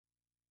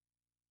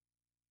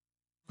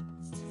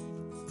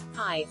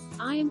Hi,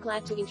 I am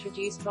glad to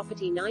introduce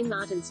property 9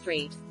 Martin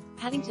Street,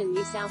 Paddington,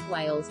 New South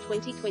Wales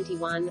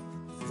 2021.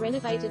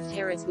 Renovated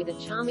terrace with a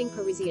charming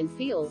Parisian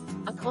feel,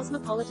 a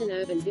cosmopolitan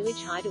urban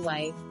village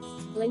hideaway.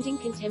 Blending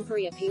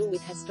contemporary appeal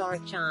with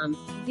historic charm,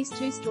 this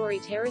two-story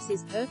terrace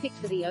is perfect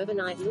for the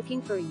urbanite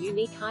looking for a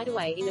unique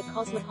hideaway in a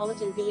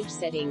cosmopolitan village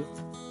setting.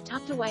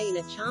 Tucked away in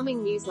a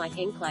charming Muse-like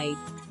enclave,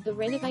 the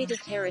renovated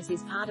terrace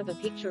is part of a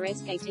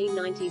picturesque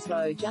 1890s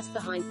row just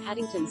behind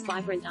Paddington's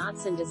vibrant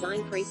arts and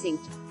design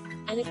precinct.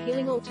 An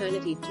appealing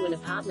alternative to an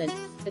apartment,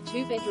 the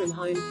two-bedroom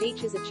home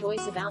features a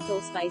choice of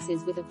outdoor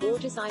spaces with a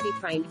gorgeous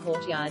ivy-framed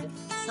courtyard,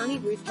 sunny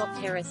rooftop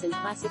terrace and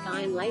classic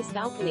iron lace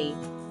balcony.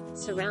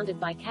 Surrounded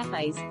by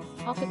cafes,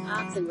 pocket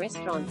parks and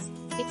restaurants,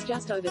 it's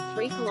just over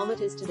 3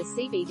 kilometers to the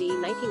CBD,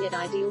 making it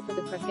ideal for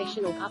the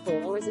professional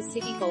couple or as a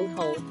city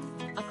bold.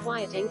 A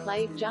quiet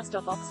enclave just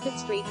off Oxford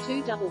Street,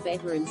 2 double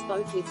bedrooms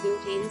both with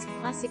built-ins,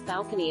 classic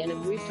balcony and a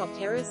rooftop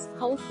terrace,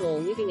 whole floor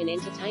living and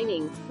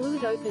entertaining,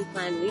 fluid open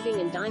plan living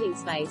and dining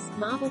space,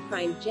 marble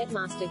framed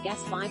Jetmaster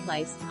gas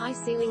fireplace, high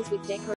ceilings with decorative